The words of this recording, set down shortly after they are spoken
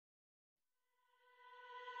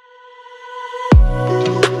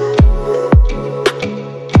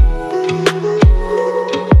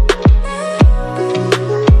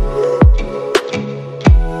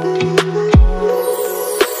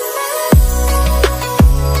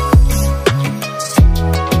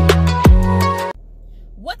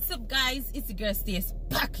your girl stays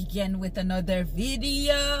back again with another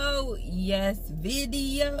video. Yes,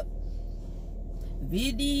 video.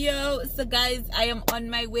 So guys, I am on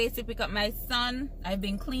my way to pick up my son. I've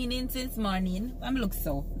been cleaning since morning. I'm look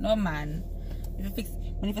so no man.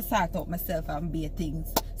 If I sort out myself and be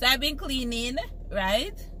things. So I've been cleaning,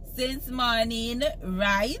 right? Since morning,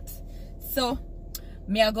 right? So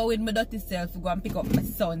me I go with my dirty self to go and pick up my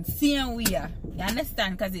son. Same way. You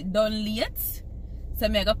understand? Because it done late. So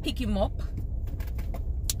me I go pick him up.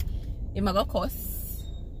 He might go cuss.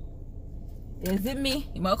 You see me?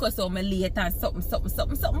 He might cuss out me late and something.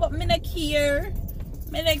 But me not care.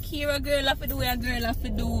 Me not care. A girl have to do what a girl have to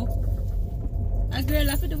do. A girl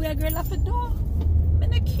have to do what a girl have to do. Me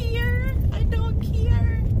not care. I don't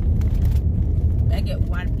care. I get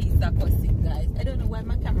one piece of cussing, guys. I don't know why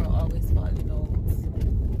my camera always falling out.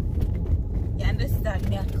 You understand?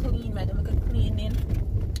 Me I clean. I don't make a cleaning.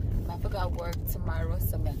 I forgot work tomorrow,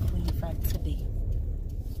 so I clean from today.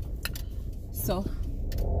 So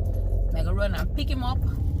I go run and pick him up.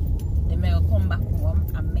 Then I go come back home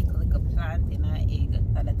and make like a plantain and egg.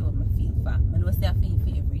 That's what I feel for. I know say I feel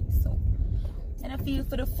favorite, so and I feel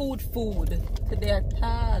for the food today at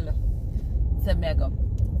all. So I go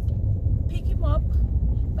pick him up.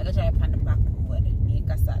 I go drive on the back road in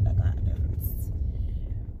Casada Gardens.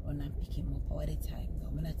 Run and pick him up all the time.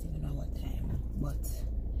 though. I don't even know what time, but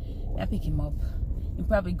I pick him up. He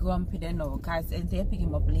probably grumpy then now, because if I pick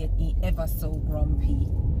him up late, he ever so grumpy.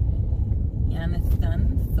 You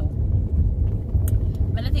understand? So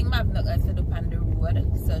I don't think I have not got to do on the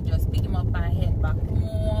road. So just pick him up and head back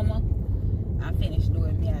home and finish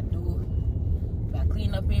doing me I do. I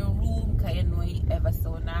clean up in room because you know he ever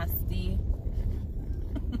so nasty.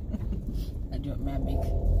 I joke me I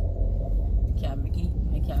can't make it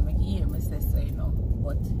hear me say so, you know.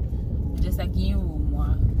 But just like in room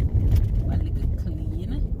one little clean,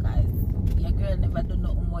 because your girl never do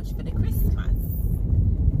nothing much for the Christmas.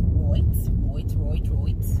 Right.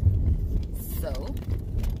 So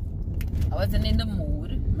I wasn't in the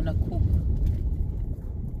mood. I'm gonna cook.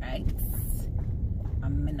 Right?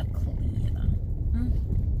 I'm gonna clean.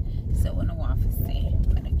 So when I want to say I'm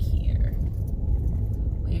gonna care.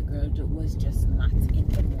 But your girl was just not in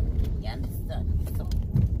the mood. You understand? So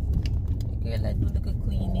your girl I do like a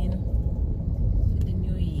cleaning for the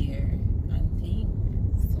new year and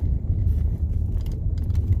things. So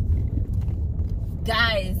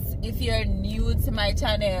guys, if you're new to my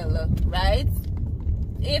channel, right?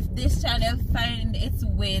 If this channel find its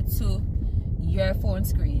way to your phone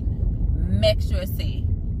screen, make sure say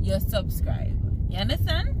you subscribe. You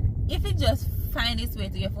understand? If it just find its way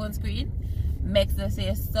to your phone screen, make sure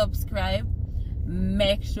say subscribe.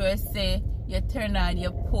 Make sure say you turn on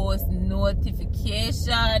your post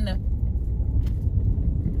notification.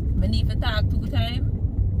 I need to talk 2 times.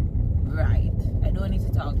 Right. I don't need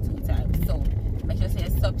to talk 2 times. So make sure say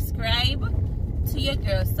subscribe to your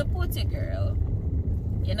girl, support your girl.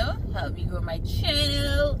 You know, help me grow my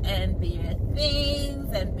channel and bear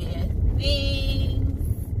things.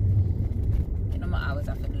 You know, I always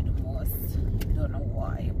have to do the most. Don't know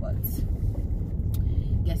why, but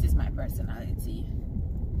guess it's my personality.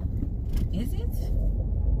 Is it?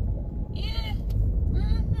 Yeah.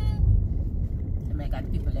 I make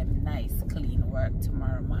got people them nice, clean work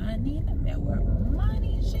tomorrow morning. I may work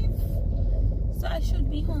morning shift. So I should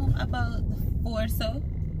be home about 4 so.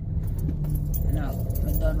 No,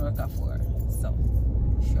 I don't work at 4. So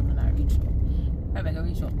sure I'm not reach home. Probably gonna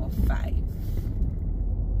reach home about 5.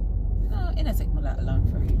 No, it doesn't take me that long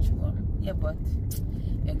for reach home. Yeah, but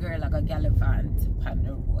your girl like a gallivant on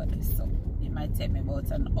the road. So it might take me about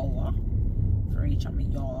an hour to reach on my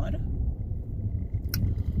yard.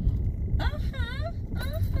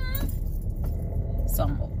 So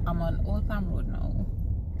I'm on Old Palm Road now.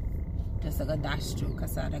 Just like a dash through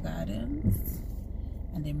Casada Gardens.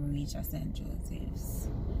 And then we reach at St. Joseph's.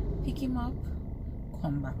 Pick him up,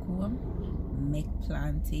 come back home, make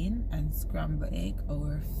plantain and scrambled egg,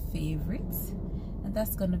 our favorites. And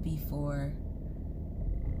that's gonna be for,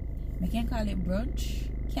 I can't call it brunch.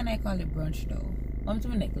 Can I call it brunch though? I'm to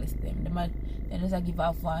my necklace them. They just give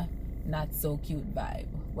off a not so cute vibe.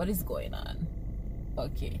 What is going on?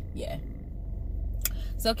 Okay, yeah.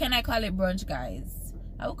 So can I call it brunch, guys?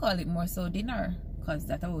 I would call it more so dinner, because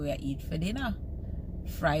that's what we eat for dinner.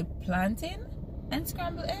 Fried plantain and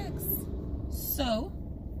scrambled eggs. So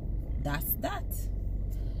that's that.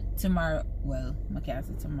 Tomorrow, well, I can't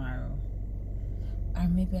say tomorrow, or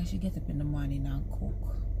maybe I should get up in the morning and cook.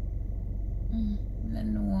 I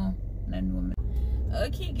know.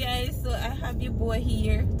 Okay guys, so I have your boy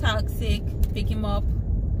here, Toxic. Pick him up.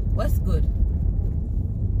 What's good?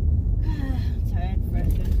 Tired,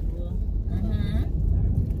 fresh from school.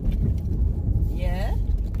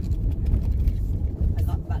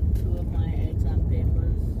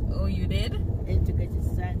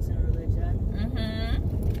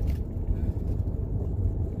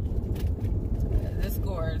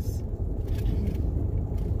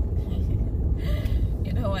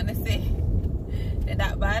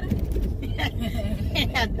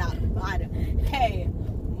 Not bad. Hey,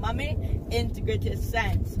 mommy, integrated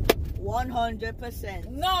science. 100%.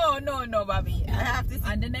 No, Bobby. I have to see.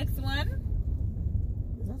 And the next one?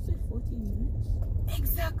 Does that say 14 minutes?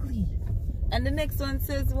 Exactly. And the next one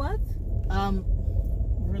says what?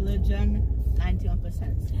 Religion,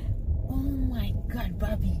 91%. Oh my God,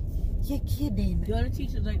 Bobby. You're kidding. The other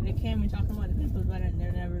teachers, like, they came and talking about the papers, but they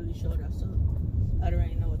never really showed us, so I don't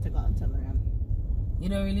really know what to go and tell them. You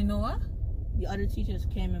don't really know what? The other teachers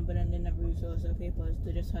came in, but then they never really showed us their papers.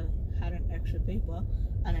 They just had an extra paper,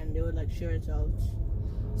 and then they would, like, share it out.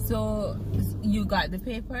 So, you got the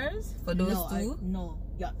papers for those two?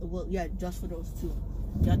 Yeah, just for those two.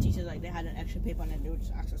 The other teachers, like, they had an extra paper, and then they would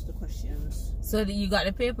just ask us the questions. So, you got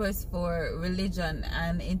the papers for religion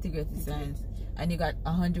and integrated science, and you got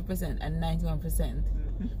 100% and 91%.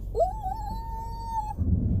 Mm-hmm. Ooh!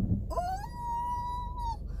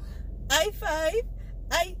 High five!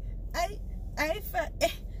 I five!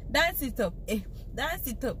 Dance it up! Dance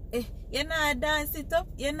it up! You know, dance it up!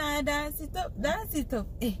 You know, dance it up! Dance it up!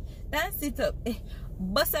 Dance it up!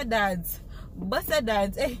 Bossa dance! Bossa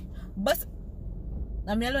dance! Bossa.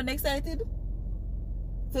 I'm alone excited.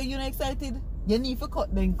 So you're not excited? You need to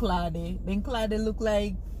cut them clade. Them clade look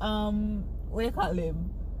like what you call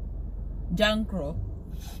them? Jankro.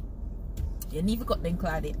 You need to cut them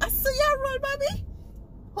clade. I see you roll, baby.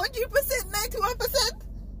 100%, 91%.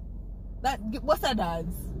 That bossa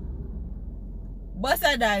dance.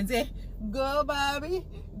 Bossa dance, Go, Bobby.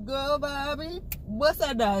 Go, Bobby.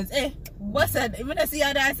 Bossa dance, Bossa. You wanna see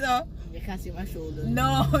your dance now? You can't see my shoulders.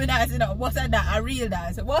 No, that's not. Bossa dance, a real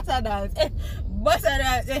dance. Bossa dance, Bossa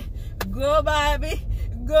dance, Go, Bobby.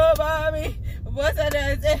 Go, Bobby. Bossa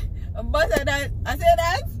dance, Bossa dance. I say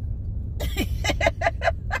dance.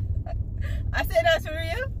 I say that's for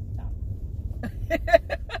real.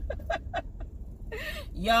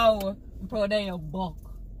 Yo, I'm proud of your buck.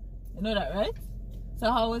 You know that, right?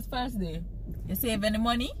 So how was first day? You save any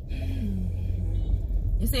money?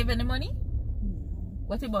 You save any money?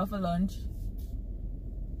 What you bought for lunch?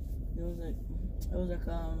 It was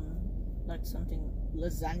like something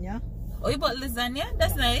lasagna. Oh, you bought lasagna?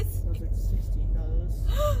 That's nice. It was like $16.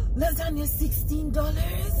 Lasagna $16?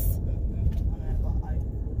 And I got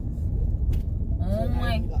iPhones. Oh so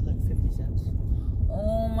my. I got like 50 cents.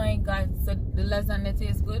 Oh my God! So the lasagna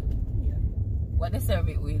tastes good? Yeah. What they serve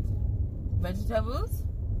it with? Vegetables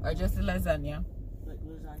or just the lasagna? Like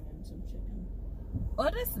lasagna and some chicken. Oh,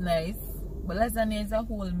 that's nice. But lasagna is a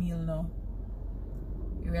whole meal now.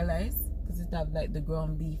 You realize? Because it have like the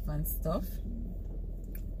ground beef and stuff.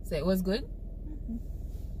 So it was good?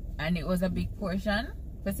 And it was a big portion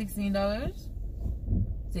for $16?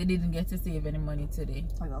 So you didn't get to save any money today?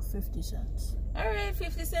 I got 50 cents. Alright,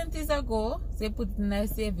 50 cents is a go. So you put it in a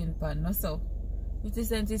saving pan, no so. 50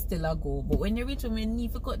 cents is still a go. But when you reach home, you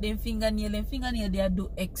need to cut them fingernail they do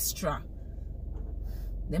extra.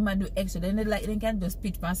 They might do extra. Then they can just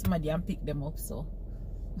pitch past somebody and pick them up, so.